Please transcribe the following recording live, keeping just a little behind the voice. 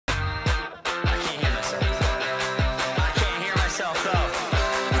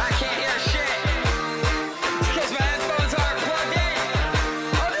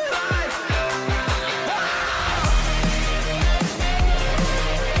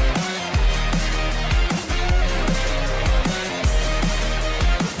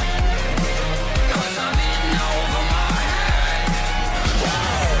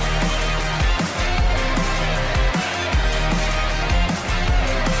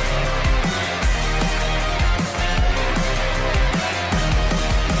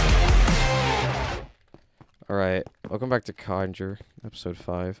back to Conjure, episode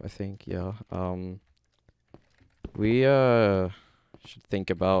 5, I think, yeah. We should think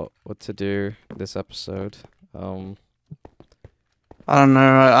about what to do this episode. I don't know.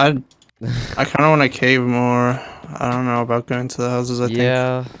 I kind of want to cave more. I don't know about going to the houses. I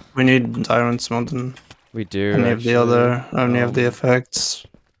think we need diamonds more than we do. any of the other, any of the effects.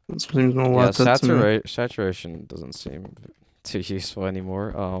 It seems more worth it to me. Saturation doesn't seem too useful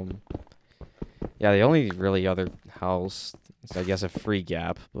anymore. Yeah, the only really other house is, I guess, a free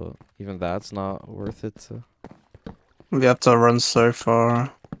gap, but even that's not worth it to... We have to run so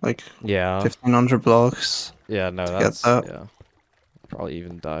far, like 1,500 blocks. Yeah, no, that's yeah. Probably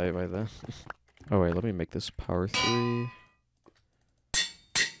even die by then. Oh wait, let me make this power 3.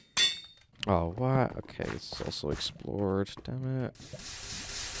 Oh what? Okay, it's also explored. Damn it!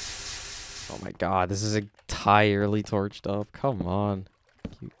 Oh my god, this is entirely torched up. Come on,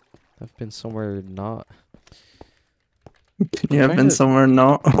 I've been somewhere not. You have been somewhere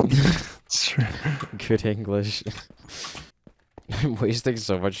not. Good English. I'm wasting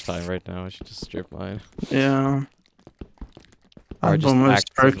so much time right now. I should just strip mine. Yeah. I've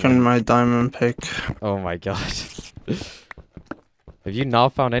almost broken my diamond pick. Oh my god. Have you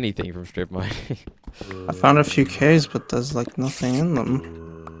not found anything from strip mining? I found a few caves, but there's like nothing in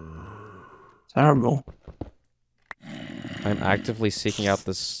them. Terrible. I'm actively seeking out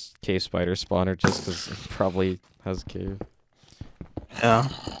this cave spider spawner just because it probably has a cave. Yeah.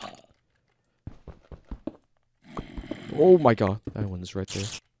 Oh my god, that one's right there.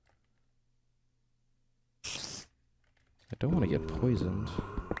 I don't want to get poisoned.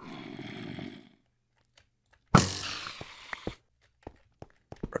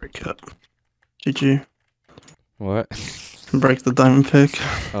 Rohcket. GG. What? Break the diamond pick.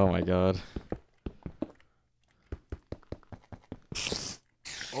 Oh my god.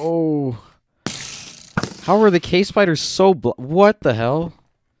 Oh. How are the cave spiders so what the hell?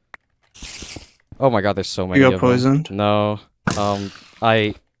 Oh my god, there's so many. You got poisoned? No.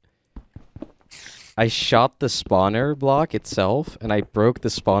 I shot the spawner block itself, and I broke the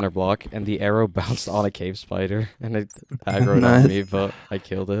spawner block, and the arrow bounced on a cave spider, and it aggroed on me, but I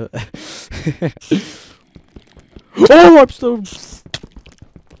killed it. Oh, I'm so...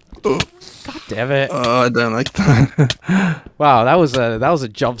 God damn it. Oh, I don't like that. Wow, that was a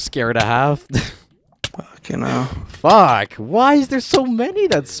jump scare and a half. Fucking hell. Fuck, why is there so many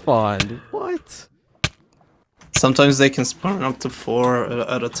that spawned? What? Sometimes they can spawn up to 4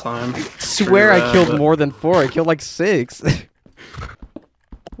 at a time. I swear I killed more than 4. I killed like 6.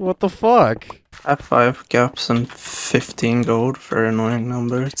 What the fuck? I have 5 gaps and 15 gold. Very annoying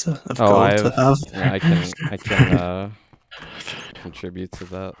number to have. Yeah, I can contribute to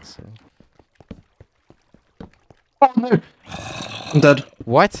that. So. Oh no! I'm dead.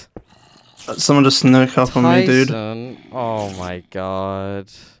 What? Someone just snuck up on me, dude. Oh my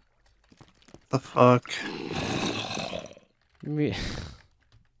god. The fuck? Me.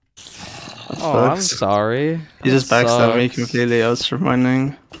 Oh, I'm sorry. You just backstabbed me completely. I was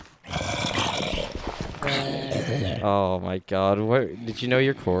reminding. Oh my god. What? Did you know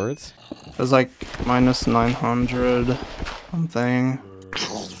your chords? It was like minus 900 something.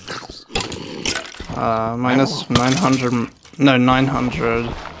 Minus 900. No,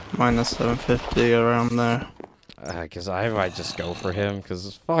 900. Minus 750 around there. Cause I might just go for him,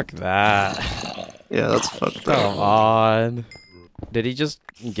 cause fuck that. Yeah, that's fucked up. Come on. Did he just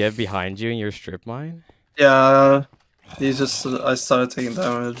get behind you in your strip mine? Yeah, he just. I started taking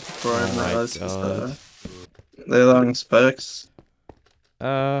damage before I realized he was there. They allowing specs?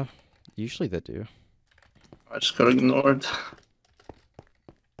 Usually they do. I just got ignored.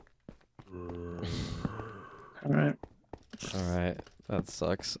 Alright. Alright, that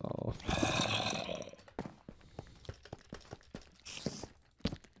sucks. Oh.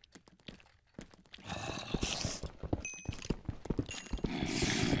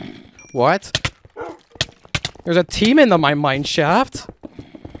 What? There's a team in my mine shaft.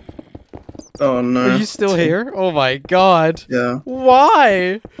 Oh no. Are you still here? Oh my god. Yeah.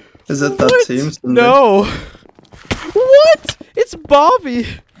 Why? Is it that team? No. What? It's Bobby.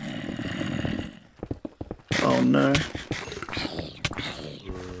 Oh no.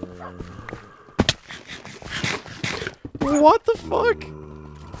 What the fuck?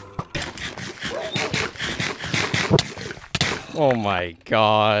 Oh my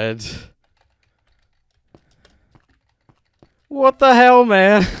god. What the hell,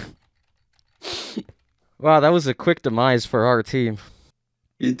 man? Wow, that was a quick demise for our team.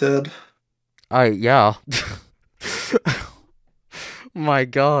 You did? Yeah. My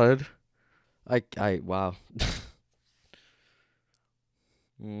god. Wow.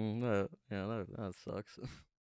 Yeah, that sucks.